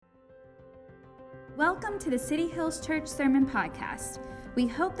Welcome to the City Hills Church Sermon Podcast. We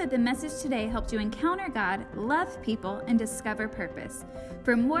hope that the message today helped you encounter God, love people, and discover purpose.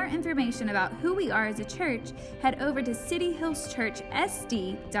 For more information about who we are as a church, head over to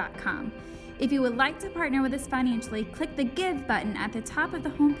cityhillschurchsd.com. If you would like to partner with us financially, click the Give button at the top of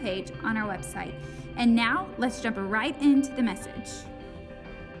the homepage on our website. And now, let's jump right into the message.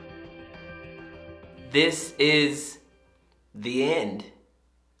 This is the end.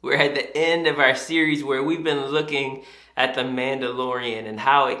 We're at the end of our series where we've been looking at the Mandalorian and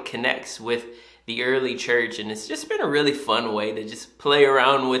how it connects with the early church. And it's just been a really fun way to just play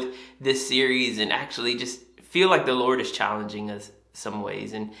around with this series and actually just feel like the Lord is challenging us some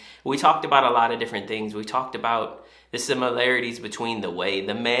ways. And we talked about a lot of different things. We talked about the similarities between the way.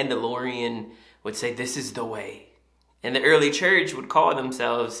 The Mandalorian would say, "This is the way." And the early church would call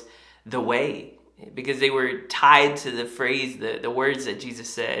themselves the way, because they were tied to the phrase, the words that Jesus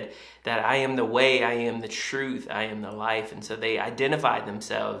said, that I am the way, I am the truth, I am the life. And so they identified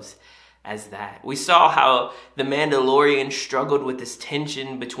themselves as that. We saw how the Mandalorian struggled with this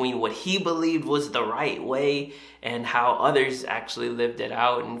tension between what he believed was the right way and how others actually lived it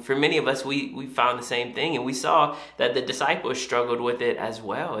out. And for many of us, we found the same thing. And we saw that the disciples struggled with it as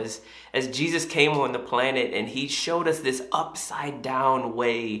well. As Jesus came on the planet and he showed us this upside down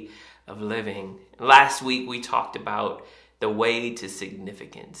way of living. Last week we talked about the way to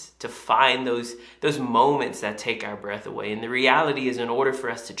significance, to find those moments that take our breath away. And the reality is, in order for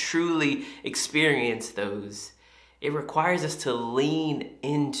us to truly experience those, it requires us to lean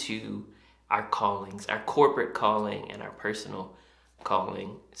into our callings, our corporate calling and our personal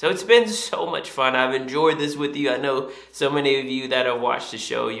calling. So it's been so much fun. I've enjoyed this with you. I know so many of you that have watched the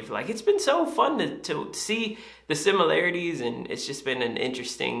show, you've like, it's been so fun to see the similarities, and it's just been an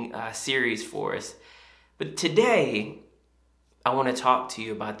interesting series for us. But today, I want to talk to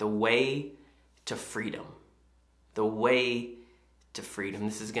you about the way to freedom. The way to freedom.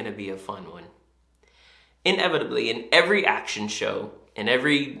 This is going to be a fun one. Inevitably, in every action show, in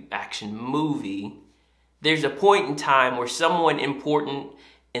every action movie, there's a point in time where someone important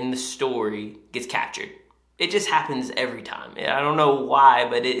in the story gets captured. It just happens every time. I don't know why,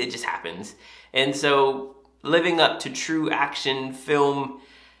 but it just happens. And so living up to true action film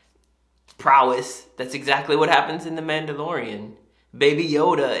prowess, that's exactly what happens in The Mandalorian. Baby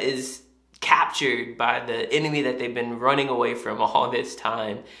Yoda is captured by the enemy that they've been running away from all this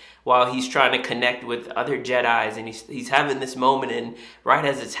time, while he's trying to connect with other Jedis, and he's having this moment, and right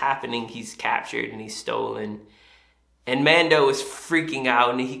as it's happening, he's captured and he's stolen. And Mando is freaking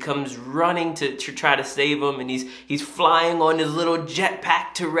out, and he comes running to try to save him, and he's flying on his little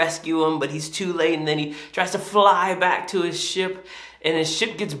jetpack to rescue him, but he's too late, and then he tries to fly back to his ship, and his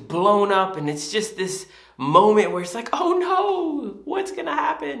ship gets blown up, and it's just this moment where it's like, oh no, what's gonna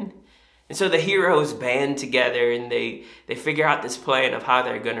happen? And so the heroes band together and they figure out this plan of how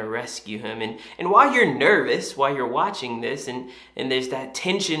they're going to rescue him. And while you're nervous, while you're watching this, and there's that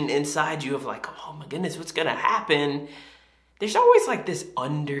tension inside you of like, oh my goodness, what's going to happen? There's always like this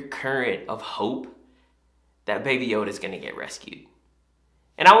undercurrent of hope that Baby Yoda is going to get rescued.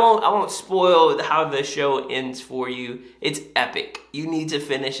 And I won't spoil how the show ends for you. It's epic. You need to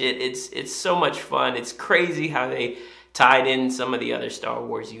finish it. It's so much fun. It's crazy how they tied in some of the other Star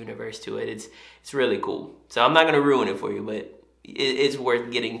Wars universe to it. It's really cool. So I'm not going to ruin it for you, but it's worth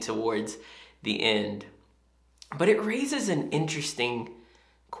getting towards the end. But it raises an interesting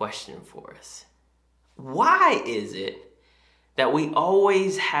question for us. Why is it that we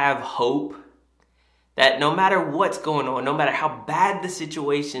always have hope that no matter what's going on, no matter how bad the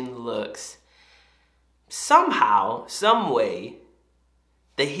situation looks, somehow, some way,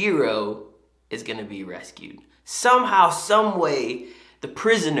 the hero is going to be rescued? Somehow, some way, the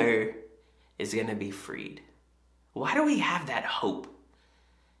prisoner is going to be freed. Why do we have that hope?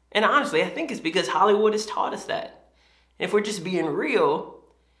 And honestly, I think it's because Hollywood has taught us that. And if we're just being real,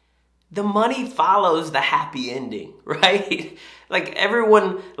 the money follows the happy ending, right? Like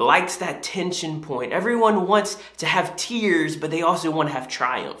everyone likes that tension point. Everyone wants to have tears, but they also want to have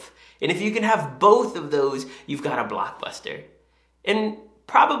triumph. And if you can have both of those, you've got a blockbuster. And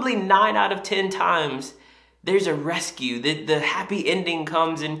probably 9 out of 10 times, there's a rescue. The happy ending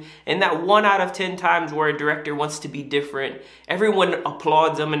comes, and that 1 out of 10 times where a director wants to be different, everyone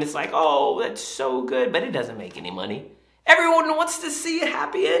applauds them, and it's like, oh, that's so good, but it doesn't make any money. Everyone wants to see a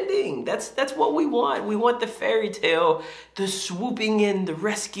happy ending. That's what we want. We want the fairy tale, the swooping in, the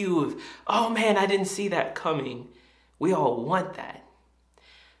rescue of, oh man, I didn't see that coming. We all want that.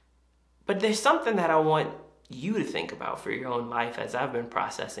 But there's something that I want you to think about for your own life as I've been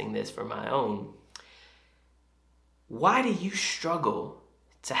processing this for my own. Why do you struggle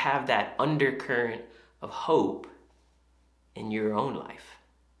to have that undercurrent of hope in your own life?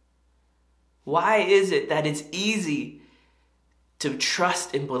 Why is it that it's easy to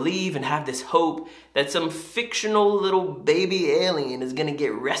trust and believe and have this hope that some fictional little baby alien is going to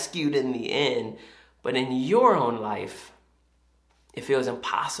get rescued in the end, but in your own life, it feels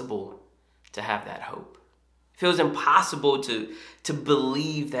impossible to have that hope? It feels impossible to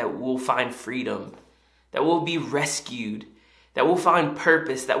believe that we'll find freedom, that we'll be rescued, that we'll find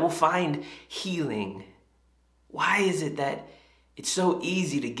purpose, that we'll find healing. Why is it that it's so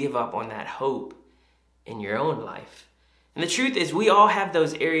easy to give up on that hope in your own life? And the truth is, we all have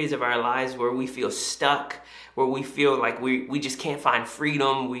those areas of our lives where we feel stuck, where we feel like we just can't find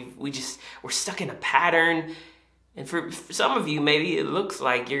freedom. We're stuck in a pattern. And for some of you, maybe it looks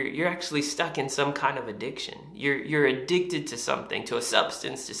like you're actually stuck in some kind of addiction. You're addicted to something, to a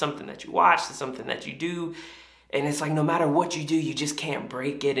substance, to something that you watch, to something that you do. And it's like no matter what you do, you just can't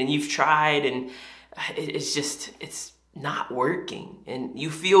break it. And you've tried, and it's not working. And you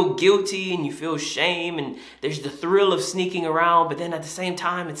feel guilty and you feel shame, and there's the thrill of sneaking around. But then at the same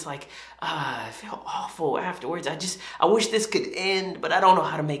time, it's like, I feel awful afterwards. I wish this could end, but I don't know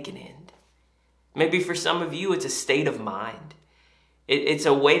how to make it end. Maybe for some of you, it's a state of mind. It's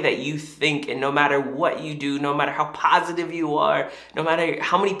a way that you think, and no matter what you do, no matter how positive you are, no matter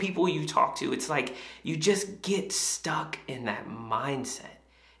how many people you talk to, it's like you just get stuck in that mindset.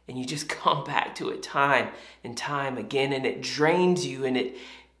 And you just come back to it time and time again, and it drains you, and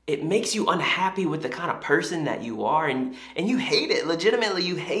it makes you unhappy with the kind of person that you are, and you hate it. Legitimately,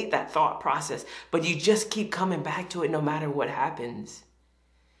 you hate that thought process, but you just keep coming back to it no matter what happens.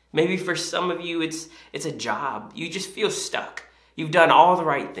 Maybe for some of you, it's a job. You just feel stuck. You've done all the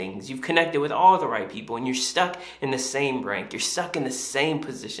right things. You've connected with all the right people, and you're stuck in the same rank. You're stuck in the same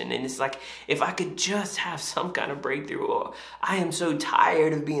position. And it's like, if I could just have some kind of breakthrough, or I am so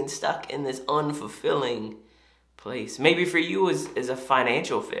tired of being stuck in this unfulfilling place. Maybe for you is a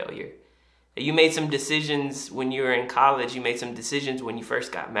financial failure. You made some decisions when you were in college. You made some decisions when you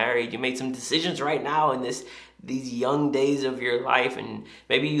first got married. You made some decisions right now in these young days of your life, and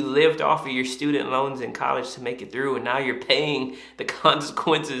maybe you lived off of your student loans in college to make it through, and now you're paying the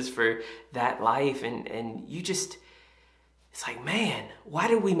consequences for that life, and you just, it's like, man, why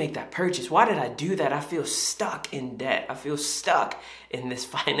did we make that purchase? Why did I do that? I feel stuck in debt. I feel stuck in this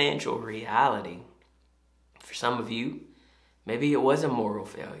financial reality. For some of you, maybe it was a moral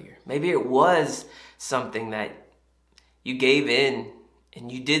failure. Maybe it was something that you gave in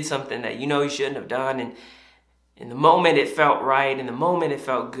and you did something that you know you shouldn't have done, and in the moment it felt right, in the moment it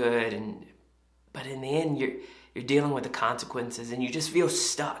felt good, but in the end you're dealing with the consequences, and you just feel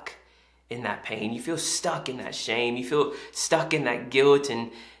stuck in that pain. You feel stuck in that shame. You feel stuck in that guilt,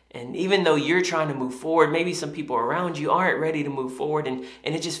 and even though you're trying to move forward, maybe some people around you aren't ready to move forward, and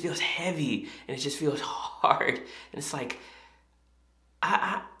it just feels heavy, and it just feels hard, and it's like,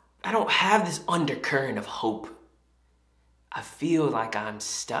 I don't have this undercurrent of hope. I feel like I'm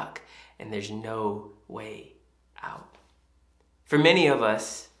stuck and there's no way out. For many of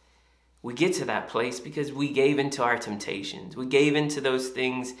us, we get to that place because we gave into our temptations. We gave into those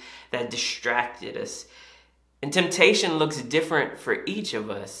things that distracted us. And temptation looks different for each of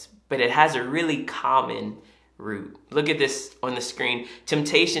us, but it has a really common root. Look at this on the screen.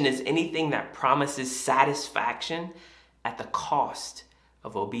 Temptation is anything that promises satisfaction at the cost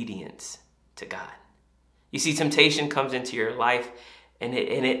of obedience to God. You see, temptation comes into your life and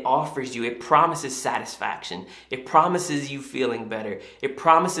it offers you, it promises satisfaction. It promises you feeling better. It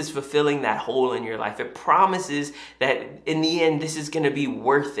promises fulfilling that hole in your life. It promises that in the end, this is going to be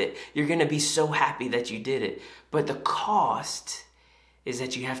worth it. You're going to be so happy that you did it. But the cost is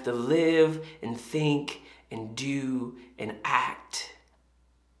that you have to live and think and do and act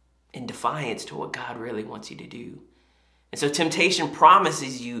in defiance to what God really wants you to do. And so temptation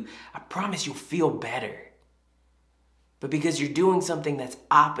promises you, I promise you'll feel better. But because you're doing something that's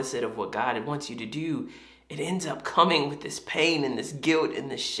opposite of what God wants you to do, it ends up coming with this pain and this guilt and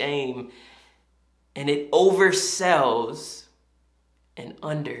this shame. And it oversells and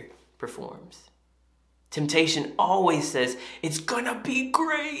underperforms. Temptation always says, it's gonna be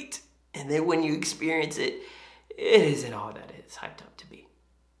great. And then when you experience it, it isn't all that it's hyped up to be.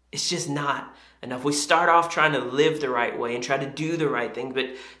 It's just not enough. We start off trying to live the right way and try to do the right thing, but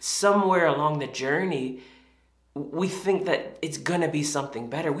somewhere along the journey, we think that it's going to be something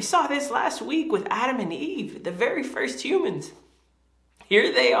better. We saw this last week with Adam and Eve, the very first humans.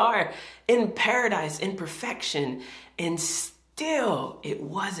 Here they are in paradise, in perfection, and still it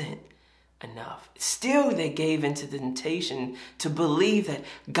wasn't enough. Still they gave into the temptation to believe that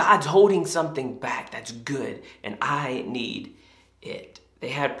God's holding something back that's good and I need it. They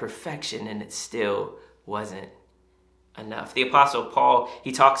had perfection and it still wasn't enough. The Apostle Paul,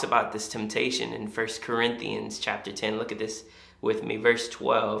 he talks about this temptation in 1 Corinthians chapter 10. Look at this with me, verse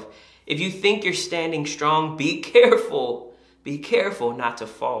 12. If you think you're standing strong, be careful. Be careful not to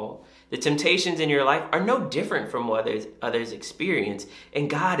fall. The temptations in your life are no different from what others experience, and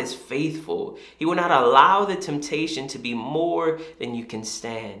God is faithful. He will not allow the temptation to be more than you can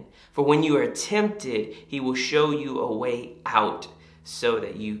stand. For when you are tempted, he will show you a way out so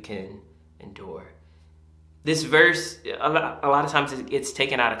that you can endure. This verse, a lot of times it's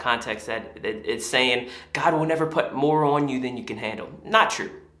taken out of context that it's saying God will never put more on you than you can handle. Not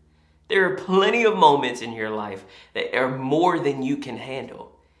true. There are plenty of moments in your life that are more than you can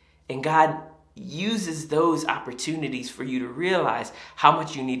handle. And God uses those opportunities for you to realize how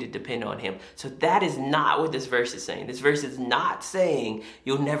much you need to depend on him. So that is not what this verse is saying. This verse is not saying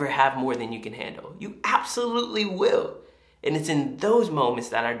you'll never have more than you can handle. You absolutely will. And it's in those moments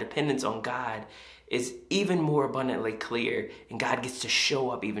that our dependence on God is even more abundantly clear, and God gets to show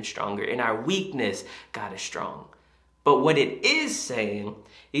up even stronger. In our weakness, God is strong. But what it is saying,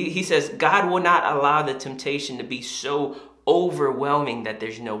 he says, God will not allow the temptation to be so overwhelming that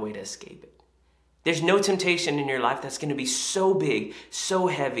there's no way to escape it. There's no temptation in your life that's going to be so big, so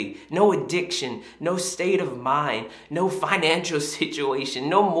heavy, no addiction, no state of mind, no financial situation,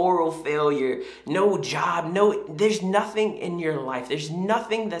 no moral failure, no job, there's nothing in your life. There's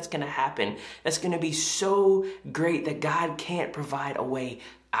nothing that's going to happen that's going to be so great that God can't provide a way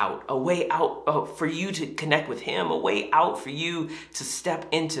out for you to connect with him, a way out for you to step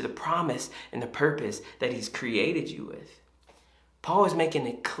into the promise and the purpose that he's created you with. Paul is making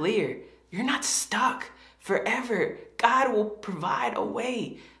it clear, you're not stuck forever. God will provide a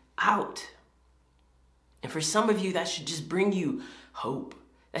way out. And for some of you, that should just bring you hope.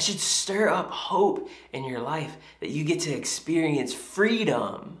 That should stir up hope in your life, that you get to experience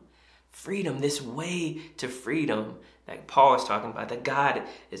freedom. Freedom, this way to freedom that Paul is talking about, that God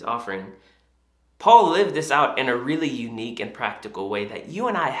is offering. Paul lived this out in a really unique and practical way that you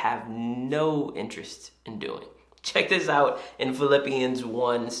and I have no interest in doing. Check this out in Philippians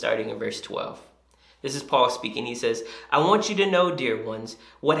 1, starting in verse 12. This is Paul speaking. He says, I want you to know, dear ones,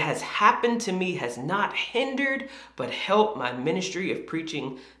 what has happened to me has not hindered, but helped my ministry of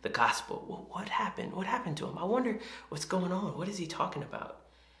preaching the gospel. Well, what happened? What happened to him? I wonder what's going on. What is he talking about?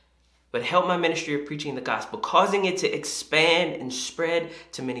 But help my ministry of preaching the gospel, causing it to expand and spread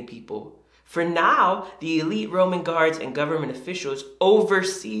to many people. For now, the elite Roman guards and government officials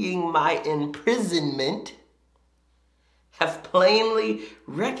overseeing my imprisonment have plainly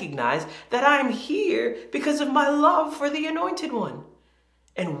recognized that I'm here because of my love for the Anointed One.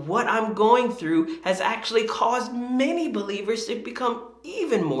 And what I'm going through has actually caused many believers to become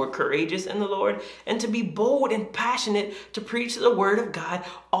even more courageous in the Lord and to be bold and passionate to preach the word of God,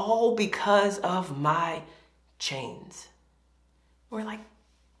 all because of my chains. We're like,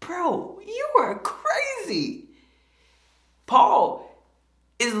 bro, you are crazy. Paul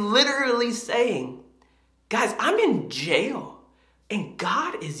is literally saying, guys, I'm in jail and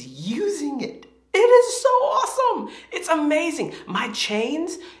God is using it. It is so awesome. It's amazing. My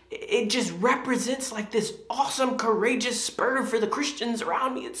chains, it just represents like this awesome, courageous spur for the Christians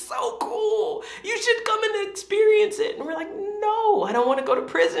around me. It's so cool. You should come and experience it. And we're like, no, I don't want to go to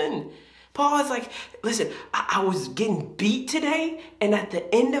prison. Paul is like, listen, I was getting beat today. And at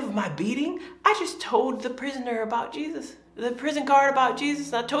the end of my beating, I just told the prisoner about Jesus. The prison guard about Jesus.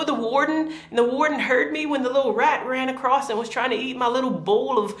 And I told the warden, and the warden heard me when the little rat ran across and was trying to eat my little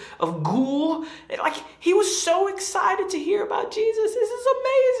bowl of ghoul. Like, he was so excited to hear about Jesus. This is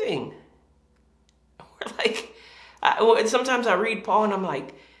amazing. We're like, sometimes I read Paul and I'm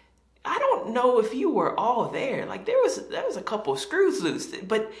like, I don't know if you were all there. Like, there was a couple of screws loose,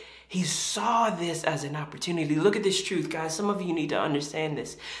 but he saw this as an opportunity. Look at this truth, guys. Some of you need to understand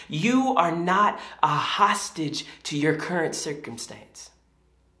this. You are not a hostage to your current circumstance.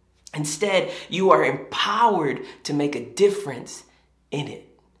 Instead, you are empowered to make a difference in it.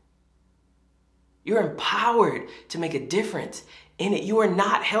 You're empowered to make a difference in it. You are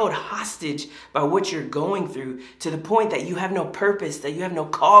not held hostage by what you're going through to the point that you have no purpose, that you have no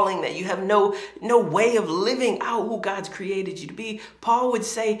calling, that you have no way of living out who God's created you to be. Paul would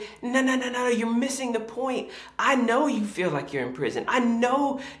say, no, you're missing the point. I know you feel like you're in prison. I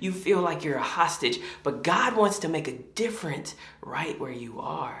know you feel like you're a hostage, but God wants to make a difference right where you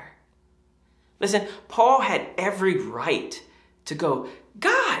are. Listen, Paul had every right to go,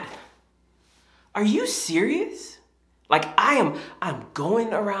 God, are you serious? Like I'm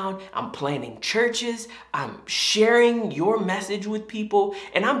going around, I'm planting churches, I'm sharing your message with people,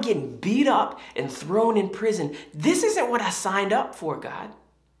 and I'm getting beat up and thrown in prison. This isn't what I signed up for, God.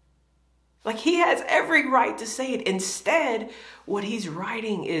 Like he has every right to say it. Instead, what he's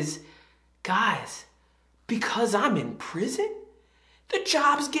writing is, guys, because I'm in prison, the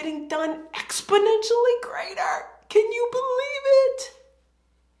job's getting done exponentially greater. Can you believe it?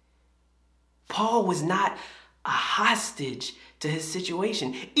 Paul was not a hostage to his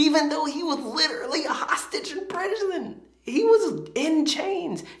situation, even though he was literally a hostage in prison. He was in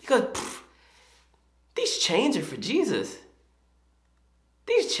chains. He goes, these chains are for Jesus.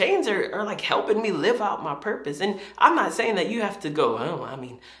 These chains are like helping me live out my purpose. And I'm not saying that you have to go,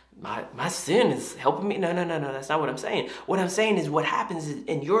 my sin is helping me. No, that's not what I'm saying. What I'm saying is what happens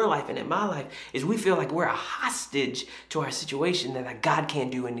in your life and in my life is we feel like we're a hostage to our situation, that God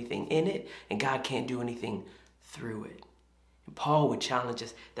can't do anything in it and God can't do anything through it. And Paul would challenge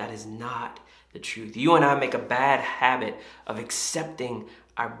us, that is not the truth. You and I make a bad habit of accepting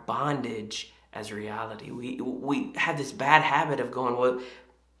our bondage as reality. We have this bad habit of going, well,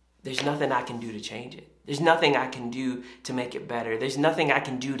 there's nothing I can do to change it. There's nothing I can do to make it better. There's nothing I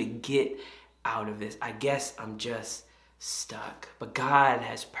can do to get out of this. I guess I'm just stuck. But God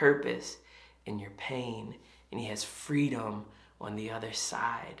has purpose in your pain, and he has freedom on the other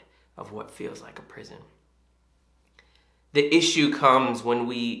side of what feels like a prison. The issue comes when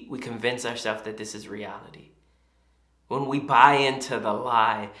we convince ourselves that this is reality. When we buy into the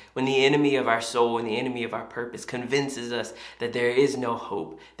lie, when the enemy of our soul and the enemy of our purpose convinces us that there is no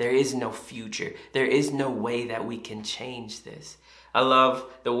hope, there is no future, there is no way that we can change this. I love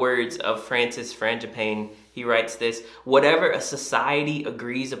the words of Francis Frangipane. He writes this: whatever a society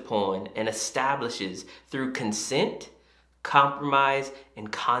agrees upon and establishes through consent, compromise,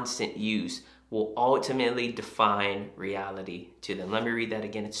 and constant use will ultimately define reality to them. Let me read that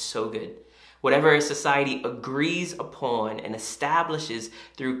again. It's so good. Whatever a society agrees upon and establishes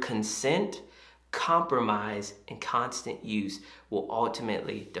through consent, compromise, and constant use will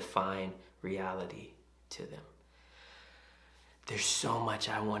ultimately define reality to them. There's so much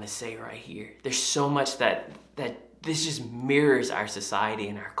I want to say right here. There's so much that this just mirrors our society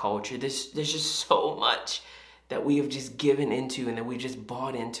and our culture. There's just so much that we have just given into and that we just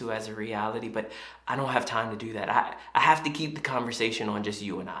bought into as a reality, but I don't have time to do that. I have to keep the conversation on just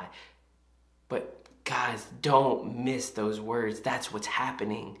you and I. But guys, don't miss those words. That's what's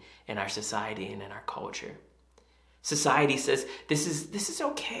happening in our society and in our culture. Society says, this is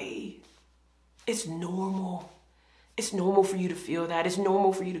okay. It's normal. It's normal for you to feel that. It's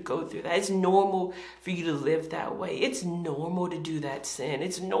normal for you to go through that. It's normal for you to live that way. It's normal to do that sin.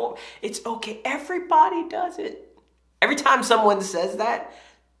 It's okay. Everybody does it. Every time someone says that,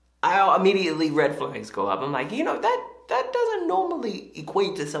 I'll immediately red flags go up. I'm like, that doesn't normally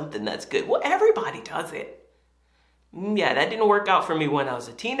equate to something that's good. Well, everybody does it. Yeah, that didn't work out for me when I was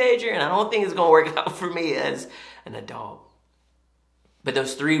a teenager, and I don't think it's going to work out for me as an adult. But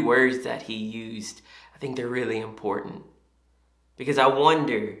those 3 words that he used, I think they're really important, because I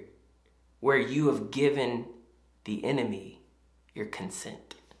wonder where you have given the enemy your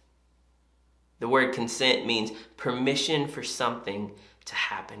consent. The word consent means permission for something to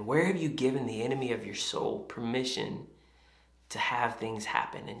happen. Where have you given the enemy of your soul permission to have things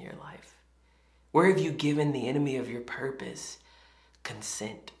happen in your life? Where have you given the enemy of your purpose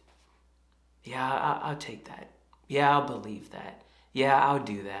consent? Yeah, I'll take that. Yeah, I'll believe that. Yeah, I'll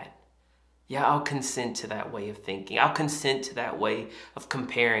do that. Yeah, I'll consent to that way of thinking. I'll consent to that way of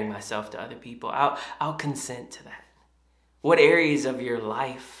comparing myself to other people. I'll consent to that. What areas of your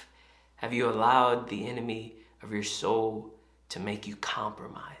life have you allowed the enemy of your soul to make you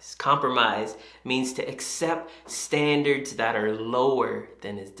compromise? Compromise means to accept standards that are lower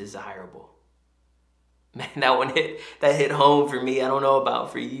than is desirable. Man, that hit home for me. I don't know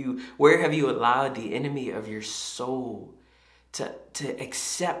about for you. Where have you allowed the enemy of your soul to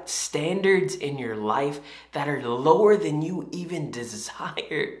accept standards in your life that are lower than you even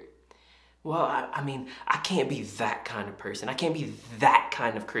desire? Well, I can't be that kind of person. I can't be that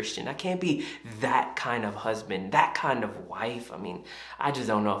kind of Christian. I can't be that kind of husband, that kind of wife. I just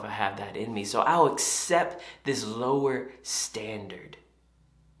don't know if I have that in me. So I'll accept this lower standard.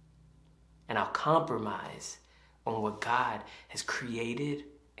 And I'll compromise on what God has created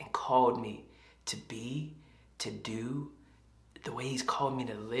and called me to be, to do, the way he's called me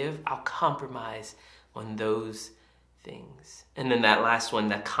to live. I'll compromise on those things. And then that last one,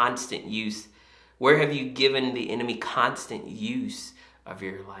 that constant use. Where have you given the enemy constant use of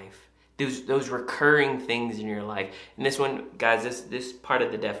your life? Those recurring things in your life. And this one, guys, this part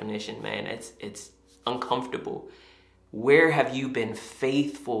of the definition, man, it's uncomfortable. Where have you been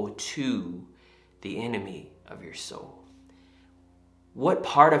faithful to the enemy of your soul? What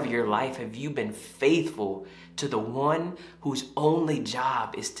part of your life have you been faithful to the one whose only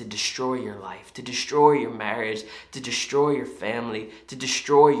job is to destroy your life, to destroy your marriage, to destroy your family, to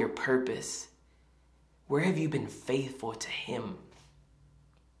destroy your purpose? Where have you been faithful to him?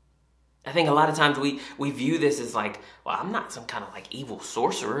 I think a lot of times we view this as like, well, I'm not some kind of like evil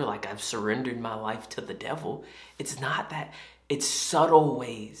sorcerer, like I've surrendered my life to the devil. It's not that. It's subtle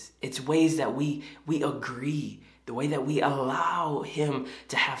ways. It's ways that we agree, the way that we allow him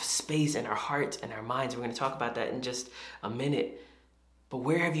to have space in our hearts and our minds. We're going to talk about that in just a minute. But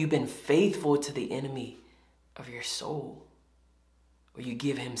where have you been faithful to the enemy of your soul? Where you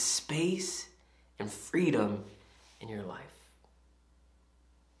give him space and freedom in your life?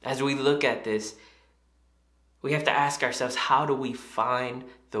 As we look at this, we have to ask ourselves, how do we find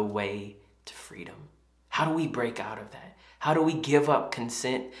the way to freedom? How do we break out of that? How do we give up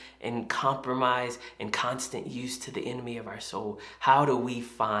consent and compromise and constant use to the enemy of our soul? How do we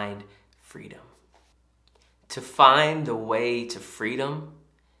find freedom? To find the way to freedom,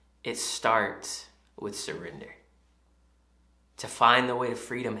 it starts with surrender. To find the way to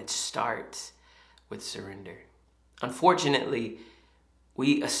freedom, it starts with surrender. Unfortunately,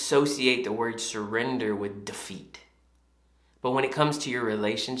 we associate the word surrender with defeat. But when it comes to your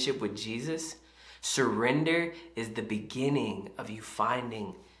relationship with Jesus, surrender is the beginning of you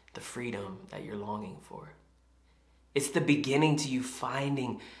finding the freedom that you're longing for. It's the beginning to you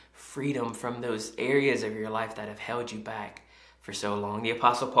finding freedom from those areas of your life that have held you back for so long. The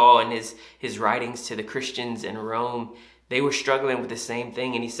Apostle Paul, in his writings to the Christians in Rome, they were struggling with the same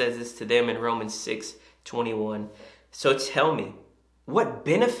thing. And he says this to them in Romans 6:21. So tell me, what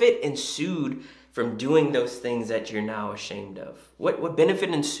benefit ensued from doing those things that you're now ashamed of? What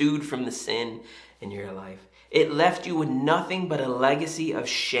benefit ensued from the sin in your life? It left you with nothing but a legacy of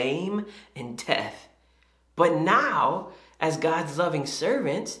shame and death. But now, as God's loving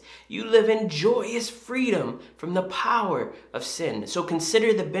servants, you live in joyous freedom from the power of sin. So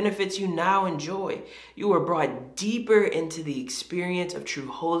consider the benefits you now enjoy. You are brought deeper into the experience of true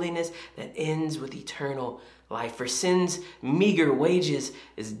holiness that ends with eternal life. For sin's meager wages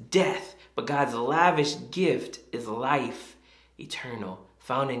is death, but God's lavish gift is life eternal,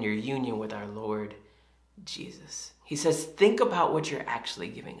 found in your union with our Lord Jesus. He says, think about what you're actually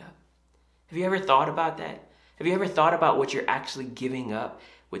giving up. Have you ever thought about that? Have you ever thought about what you're actually giving up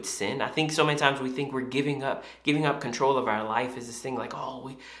with sin? I think so many times we think we're giving up control of our life is this thing like,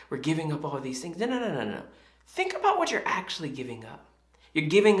 oh, we're giving up all these things. No. Think about what you're actually giving up. You're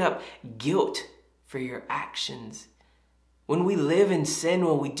giving up guilt for your actions. When we live in sin,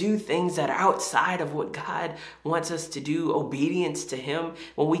 when we do things that are outside of what God wants us to do, obedience to him,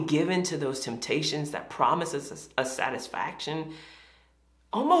 when we give into those temptations that promise us a satisfaction,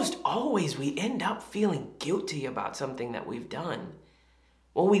 almost always we end up feeling guilty about something that we've done.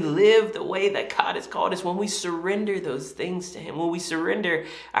 When we live the way that God has called us, when we surrender those things to him, when we surrender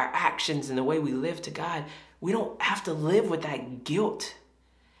our actions and the way we live to God, we don't have to live with that guilt.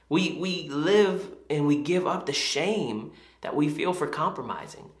 We live and we give up the shame that we feel for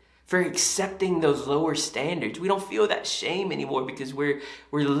compromising, for accepting those lower standards. We don't feel that shame anymore because we're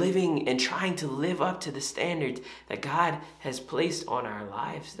living and trying to live up to the standards that God has placed on our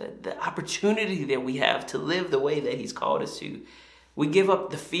lives, the opportunity that we have to live the way that he's called us to. We give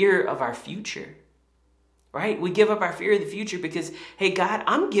up the fear of our future, right? We give up our fear of the future because, hey, God,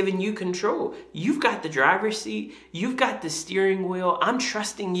 I'm giving you control. You've got the driver's seat. You've got the steering wheel. I'm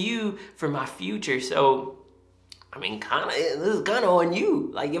trusting you for my future. So, I mean, this is kind of on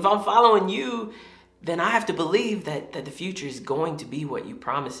you. Like, if I'm following you, then I have to believe that the future is going to be what you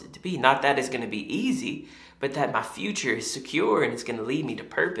promised it to be. Not that it's going to be easy, but that my future is secure and it's going to lead me to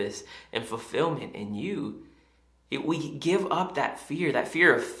purpose and fulfillment in you. We give up that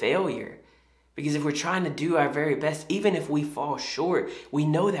fear of failure. Because if we're trying to do our very best, even if we fall short, we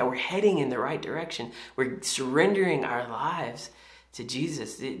know that we're heading in the right direction. We're surrendering our lives to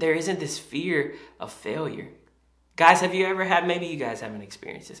Jesus. There isn't this fear of failure. Guys, have you ever had, maybe you guys haven't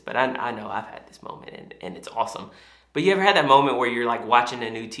experienced this, but I know I've had this moment and it's awesome. But you ever had that moment where you're like watching a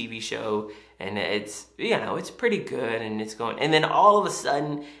new TV show and it's, it's pretty good and it's going, and then all of a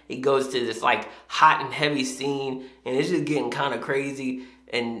sudden it goes to this like hot and heavy scene and it's just getting kind of crazy.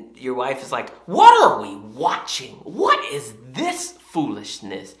 And your wife is like, what are we watching? What is this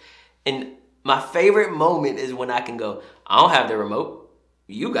foolishness? And my favorite moment is when I can go, I don't have the remote.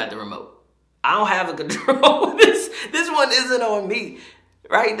 You got the remote. I don't have the control. This one isn't on me.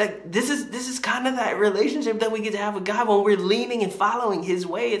 right? Like this is kind of that relationship that we get to have with God when we're leaning and following his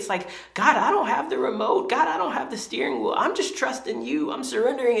way. It's like, God, I don't have the remote. God, I don't have the steering wheel. I'm just trusting you. I'm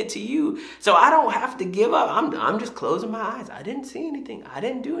surrendering it to you. So I don't have to give up. I'm just closing my eyes. I didn't see anything. I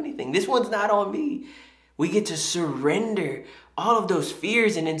didn't do anything. This one's not on me. We get to surrender all of those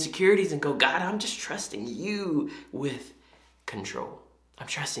fears and insecurities and go, God, I'm just trusting you with control. I'm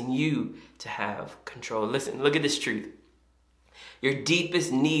trusting you to have control. Listen, look at this truth. Your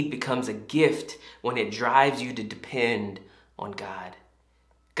deepest need becomes a gift when it drives you to depend on God.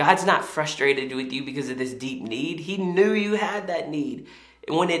 God's not frustrated with you because of this deep need. He knew you had that need.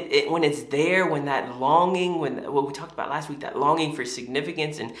 When it's there, when that longing, what we talked about last week, that longing for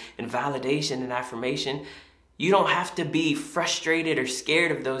significance and validation and affirmation, you don't have to be frustrated or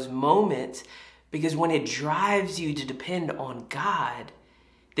scared of those moments, because when it drives you to depend on God,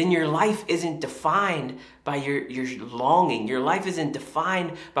 then your life isn't defined by your longing. Your life isn't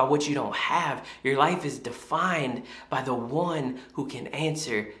defined by what you don't have. Your life is defined by the one who can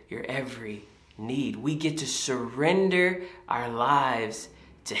answer your every need. We get to surrender our lives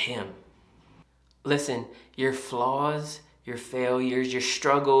to him. Listen, your flaws, your failures, your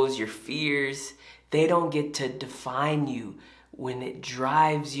struggles, your fears, they don't get to define you when it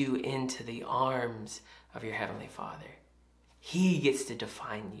drives you into the arms of your Heavenly Father. He gets to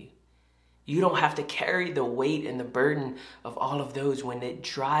define you. You don't have to carry the weight and the burden of all of those when it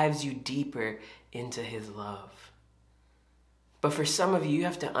drives you deeper into his love. But for some of you, you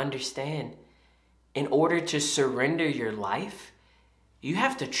have to understand, in order to surrender your life, you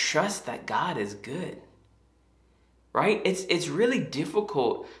have to trust that God is good. Right? It's really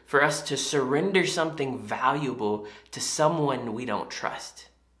difficult for us to surrender something valuable to someone we don't trust.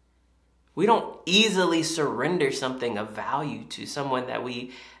 We don't easily surrender something of value to someone that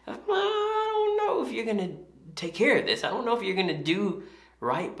I don't know if you're going to take care of this. I don't know if you're going to do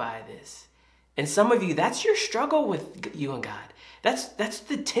right by this. And some of you, that's your struggle with you and God. That's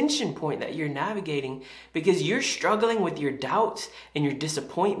the tension point that you're navigating, because you're struggling with your doubts and your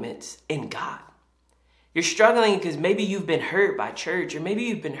disappointments in God. You're struggling because maybe you've been hurt by church, or maybe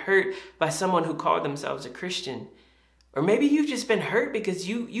you've been hurt by someone who called themselves a Christian. Or maybe you've just been hurt because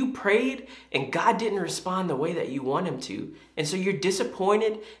you prayed and God didn't respond the way that you want him to. And so you're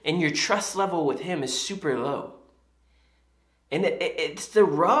disappointed and your trust level with him is super low. And it's the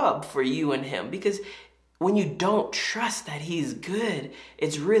rub for you and him, because when you don't trust that he's good,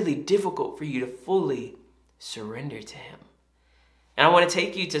 it's really difficult for you to fully surrender to him. And I want to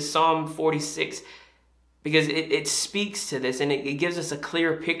take you to Psalm 46, because it speaks to this, and it gives us a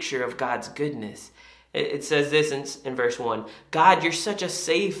clear picture of God's goodness. It says this in verse 1. God, you're such a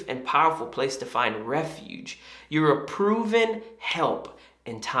safe and powerful place to find refuge. You're a proven help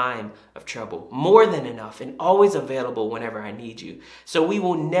in time of trouble. More than enough and always available whenever I need you. So we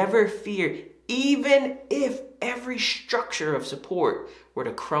will never fear, even if every structure of support were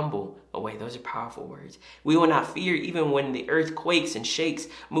to crumble away. Those are powerful words. We will not fear even when the earth quakes and shakes,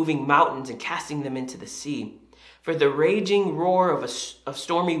 moving mountains and casting them into the sea. For the raging roar of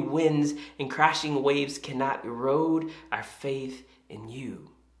stormy winds and crashing waves cannot erode our faith in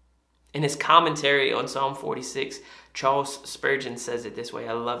you. In his commentary on Psalm 46, Charles Spurgeon says it this way.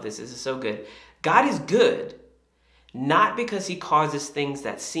 I love this. This is so good. God is good, not because he causes things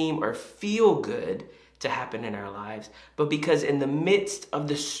that seem or feel good to happen in our lives, but because in the midst of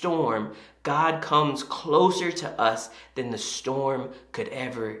the storm, God comes closer to us than the storm could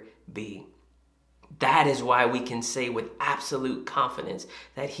ever be. That is why we can say with absolute confidence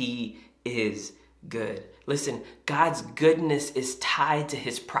that he is good. Listen, God's goodness is tied to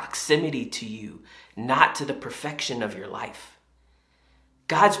his proximity to you, not to the perfection of your life.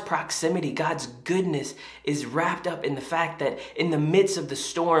 God's proximity, God's goodness is wrapped up in the fact that in the midst of the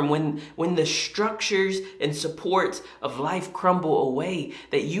storm, when the structures and supports of life crumble away,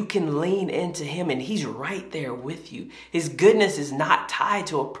 that you can lean into him and he's right there with you. His goodness is not tied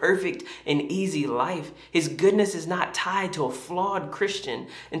to a perfect and easy life. His goodness is not tied to a flawed Christian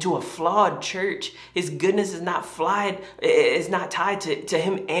and to a flawed church. His goodness is not tied to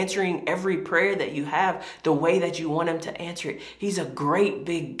him answering every prayer that you have the way that you want him to answer it. He's a great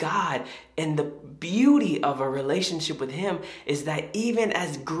big God, and the beauty of a relationship with him is that even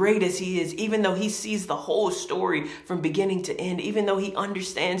as great as he is, even though he sees the whole story from beginning to end, even though he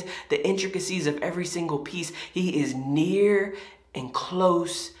understands the intricacies of every single piece, he is near and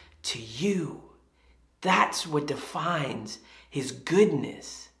close to you. That's what defines his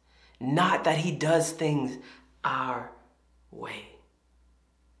goodness, not that he does things our way.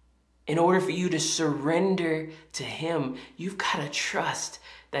 In order for you to surrender to him, you've got to trust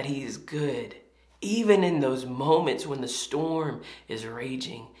that he is good, Even in those moments when the storm is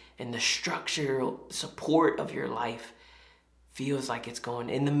raging and the structural support of your life feels like it's going,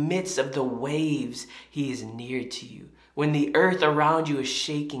 in the midst of the waves, he is near to you. When the earth around you is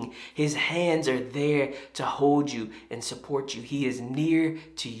shaking, his hands are there to hold you and support you. He is near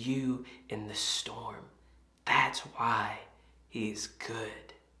to you in the storm. That's why he is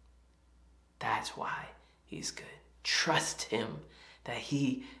good. That's why he's good. Trust him that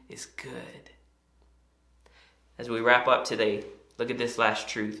he is good. As we wrap up today, look at this last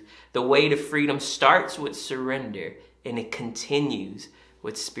truth. The way to freedom starts with surrender, and it continues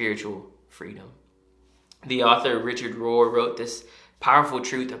with spiritual freedom. The author Richard Rohr wrote this powerful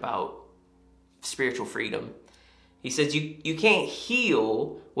truth about spiritual freedom. He says, you can't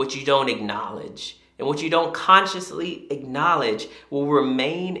heal what you don't acknowledge, and what you don't consciously acknowledge will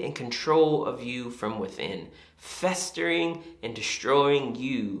remain in control of you from within, festering and destroying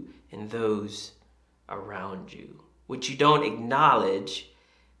you and those around you. What you don't acknowledge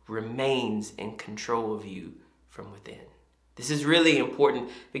remains in control of you from within. This is really important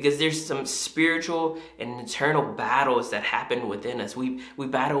because there's some spiritual and internal battles that happen within us. We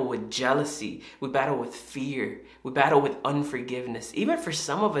battle with jealousy. We battle with fear. We battle with unforgiveness. Even for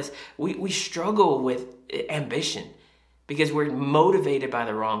some of us, we struggle with ambition because we're motivated by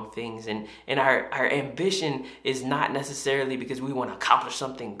the wrong things. And our ambition is not necessarily because we want to accomplish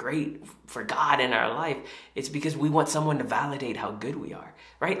something great for God in our life. It's because we want someone to validate how good we are,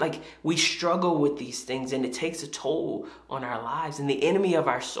 right? Like, we struggle with these things, and it takes a toll on our lives. And the enemy of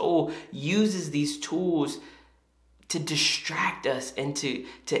our soul uses these tools to distract us and to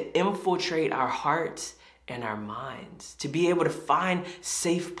infiltrate our hearts and our minds, to be able to find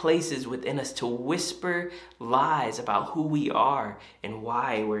safe places within us to whisper lies about who we are and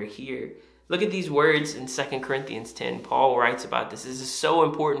why we're here. Look at these words in 2 Corinthians 10. Paul writes about this. This is so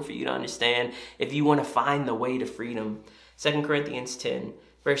important for you to understand if you want to find the way to freedom. 2 Corinthians 10,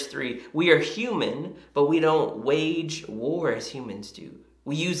 verse 3. We are human, but we don't wage war as humans do.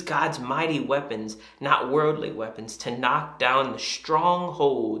 We use God's mighty weapons, not worldly weapons, to knock down the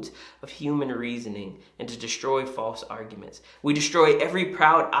strongholds of human reasoning and to destroy false arguments. We destroy every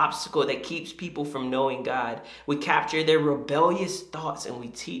proud obstacle that keeps people from knowing God. We capture their rebellious thoughts and we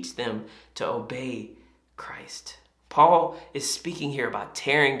teach them to obey Christ. Paul is speaking here about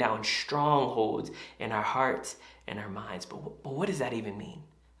tearing down strongholds in our hearts and our minds. But what does that even mean?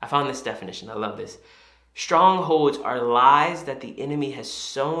 I found this definition. I love this. Strongholds are lies that the enemy has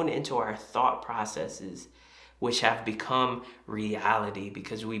sown into our thought processes, which have become reality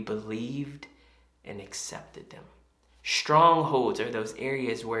because we believed and accepted them. Strongholds are those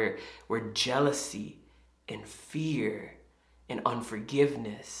areas where jealousy and fear and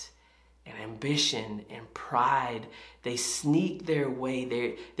unforgiveness and ambition and pride, they sneak their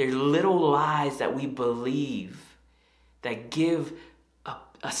way. They're little lies that we believe that give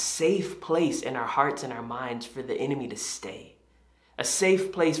a safe place in our hearts and our minds for the enemy to stay. A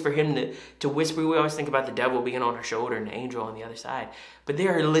safe place for him to whisper. We always think about the devil being on our shoulder and the angel on the other side. But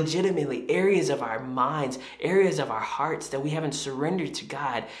there are legitimately areas of our minds, areas of our hearts that we haven't surrendered to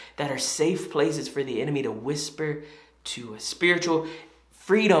God that are safe places for the enemy to whisper to us. Spiritual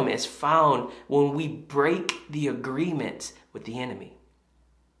freedom is found when we break the agreement with the enemy.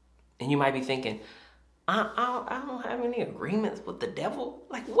 And you might be thinking, I don't have any agreements with the devil.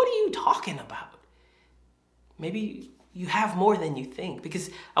 Like, what are you talking about? Maybe you have more than you think, because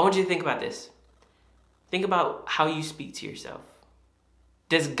I want you to think about this. Think about how you speak to yourself.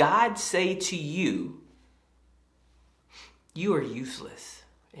 Does God say to you, you are useless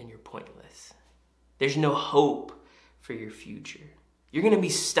and you're pointless? There's no hope for your future. You're going to be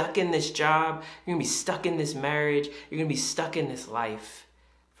stuck in this job. You're going to be stuck in this marriage. You're going to be stuck in this life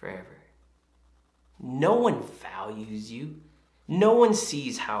forever. No one values you. No one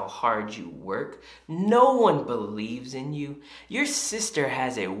sees how hard you work. No one believes in you. Your sister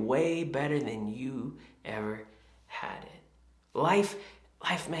has it way better than you ever had it. Life,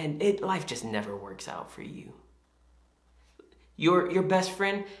 man, life just never works out for you. Your best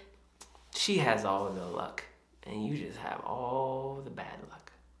friend, she has all of the luck, and you just have all the bad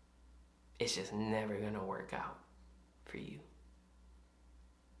luck. It's just never gonna work out for you.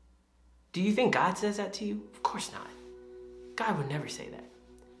 Do you think God says that to you? Of course not. God would never say that.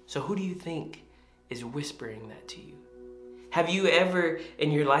 So who do you think is whispering that to you? Have you ever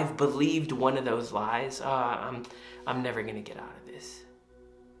in your life believed one of those lies? I'm never going to get out of this.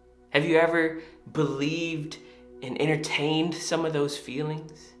 Have you ever believed and entertained some of those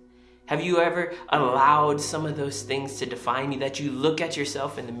feelings? Have you ever allowed some of those things to define you, that you look at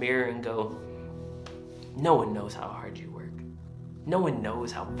yourself in the mirror and go, no one knows how hard you work. No one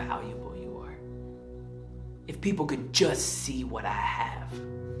knows how valuable you are. if people could just see what I have,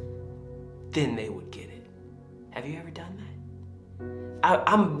 then they would get it. Have you ever done that?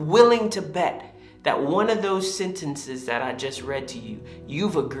 I'm willing to bet that one of those sentences that I just read to you,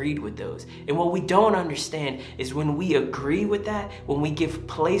 you've agreed with those. And what we don't understand is when we agree with that, when we give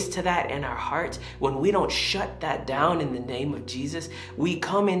place to that in our hearts, when we don't shut that down in the name of Jesus, we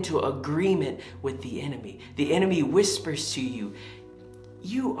come into agreement with the enemy. The enemy whispers to you,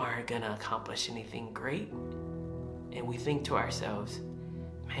 you aren't going to accomplish anything great. And we think to ourselves,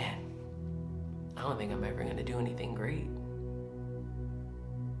 man, I don't think I'm ever going to do anything great.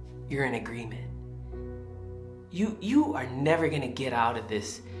 You're in agreement. You are never going to get out of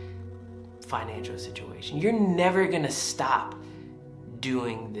this financial situation. You're never going to stop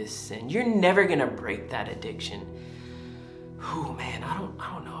doing this sin. You're never going to break that addiction. Oh man, I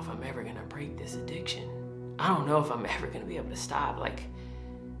don't know if I'm ever going to break this addiction. I don't know if I'm ever going to be able to stop. Like,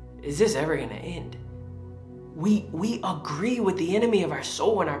 is this ever going to end? We agree with the enemy of our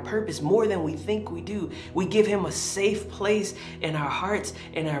soul and our purpose more than we think we do. We give him a safe place in our hearts,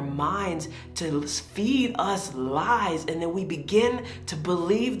 in our minds, to feed us lies. And then we begin to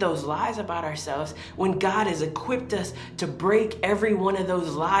believe those lies about ourselves when God has equipped us to break every one of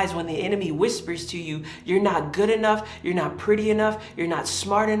those lies. When the enemy whispers to you, you're not good enough, you're not pretty enough, you're not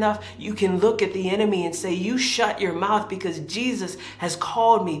smart enough, you can look at the enemy and say, you shut your mouth, because Jesus has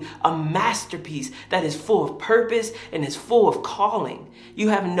called me a masterpiece that is full of purpose and is full of calling. You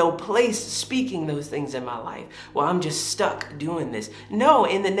have no place speaking those things in my life. Well, I'm just stuck doing this. No,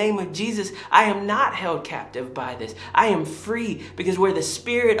 in the name of Jesus, I am not held captive by this. I am free, because where the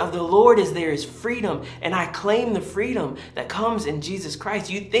Spirit of the Lord is, there is freedom. And I claim the freedom that comes in Jesus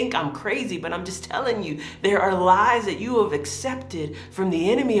Christ. You think I'm crazy, but I'm just telling you, there are lies that you have accepted from the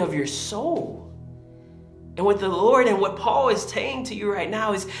enemy of your soul. And what the Lord and what Paul is saying to you right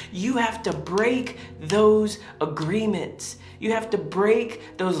now is you have to break those agreements. You have to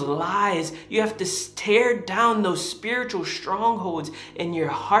break those lies. You have to tear down those spiritual strongholds in your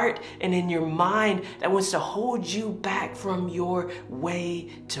heart and in your mind that wants to hold you back from your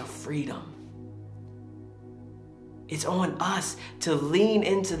way to freedom. It's on us to lean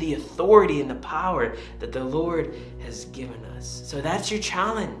into the authority and the power that the Lord has given us. So that's your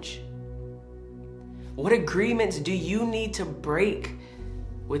challenge. What agreements do you need to break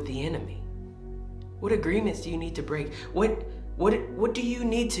with the enemy? What agreements do you need to break? What do you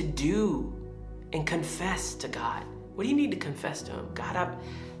need to do and confess to God? What do you need to confess to him? God,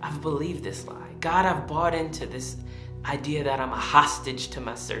 I've believed this lie. God, I've bought into this idea that I'm a hostage to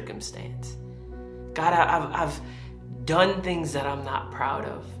my circumstance. God, I've done things that I'm not proud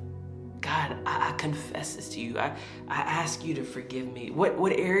of. God, I confess this to you. I ask you to forgive me.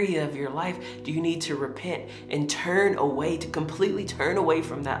 What area of your life do you need to repent and turn away, to completely turn away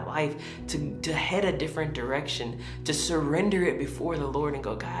from that life, to head a different direction, to surrender it before the Lord and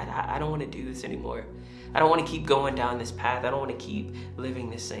go, God, I don't want to do this anymore. I don't want to keep going down this path. I don't want to keep living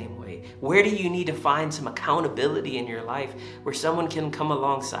the same way. Where do you need to find some accountability in your life where someone can come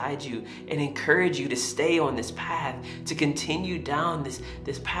alongside you and encourage you to stay on this path, to continue down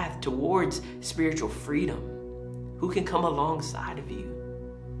this path towards spiritual freedom? Who can come alongside of you?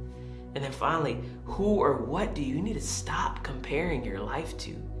 And then finally, who or what do you need to stop comparing your life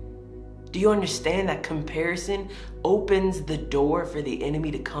to? Do you understand that comparison opens the door for the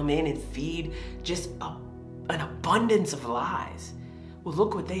enemy to come in and feed just an abundance of lies? Well,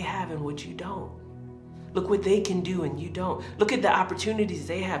 look what they have and what you don't. Look what they can do and you don't. Look at the opportunities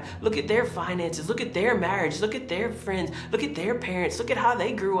they have. Look at their finances. Look at their marriage. Look at their friends. Look at their parents. Look at how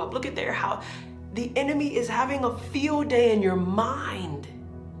they grew up. Look at their house. The enemy is having a field day in your mind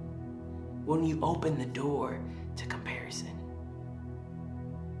when you open the door to comparison.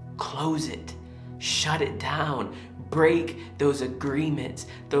 Close it. Shut it down. Break those agreements.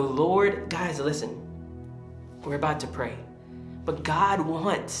 The Lord, guys, listen. We're about to pray. But God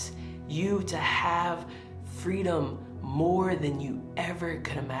wants you to have freedom more than you ever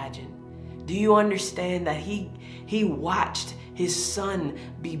could imagine. Do you understand that he watched his son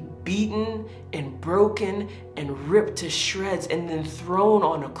be beaten and broken and ripped to shreds and then thrown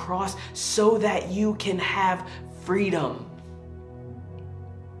on a cross so that you can have freedom?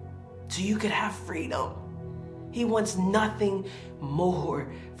 So you could have freedom. He wants nothing more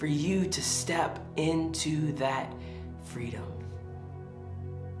for you to step into that freedom.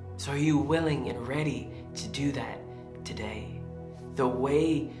 So are you willing and ready to do that today? The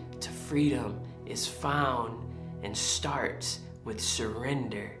way to freedom is found and starts with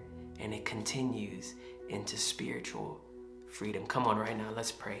surrender, and it continues into spiritual freedom. Come on right now,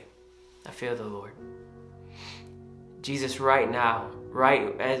 let's pray. I feel the Lord. Jesus, right now,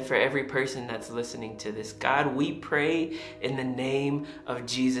 right, and for every person that's listening to this. God, we pray in the name of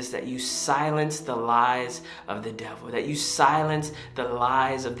Jesus that you silence the lies of the devil, that you silence the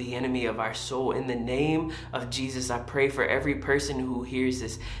lies of the enemy of our soul. In the name of Jesus, I pray for every person who hears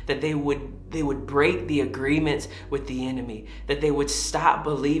this, that they would break the agreements with the enemy, that they would stop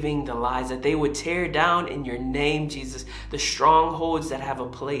believing the lies, that they would tear down in your name, Jesus, the strongholds that have a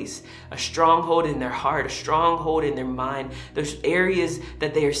place, a stronghold in their heart, a stronghold in their mind, those areas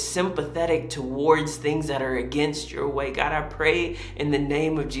that they are sympathetic towards things that are against your way. God, I pray in the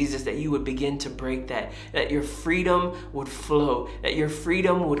name of Jesus that you would begin to break that your freedom would flow, that your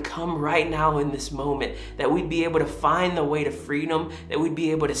freedom would come right now in this moment, that we'd be able to find the way to freedom, that we'd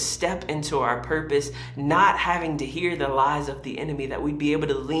be able to step into our purpose, not having to hear the lies of the enemy, that we'd be able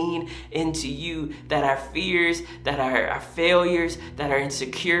to lean into you, that our fears, that our failures, that our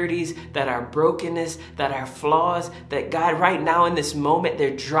insecurities, that our brokenness, that our flaws, that God, right now in this moment,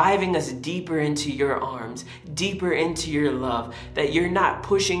 they're driving us deeper into your arms, deeper into your love, that you're not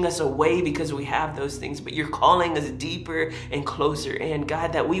pushing us away because we have those things, but you're calling us deeper and closer in.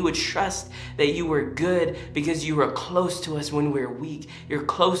 God, that we would trust that you were good because you were close to us when we're weak. You're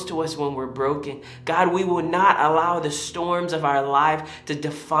close to us when we're broken. God, we will not allow the storms of our life to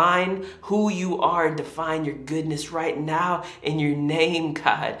define who you are and define your goodness right now in your name,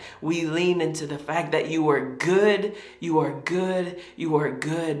 God. We lean into the fact that you are good, you are good, you are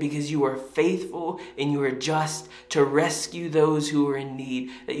good because you are faithful and you are just to rescue those who are in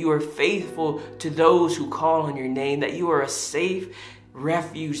need, that you are faithful to those who call on your name, that you are a safe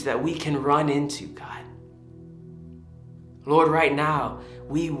refuge that we can run into, God. Lord, right now,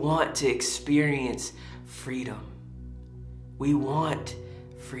 we want to experience freedom. We want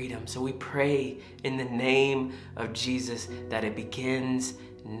freedom. So we pray in the name of Jesus that it begins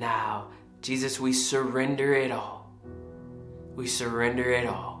now. Jesus, we surrender it all. We surrender it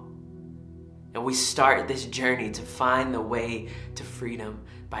all. And we start this journey to find the way to freedom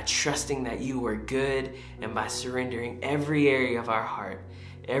by trusting that you are good and by surrendering every area of our heart,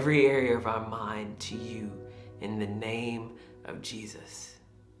 every area of our mind to you in the name of Jesus.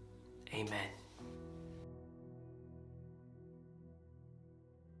 Amen.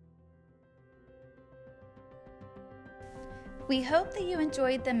 We hope that you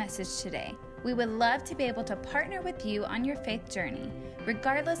enjoyed the message today. We would love to be able to partner with you on your faith journey.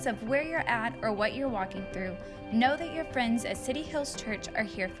 Regardless of where you're at or what you're walking through, know that your friends at City Hills Church are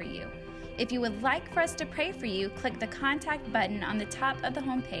here for you. If you would like for us to pray for you, click the contact button on the top of the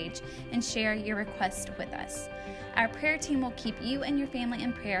homepage and share your request with us. Our prayer team will keep you and your family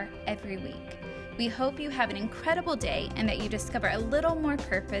in prayer every week. We hope you have an incredible day and that you discover a little more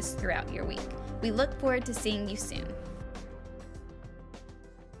purpose throughout your week. We look forward to seeing you soon.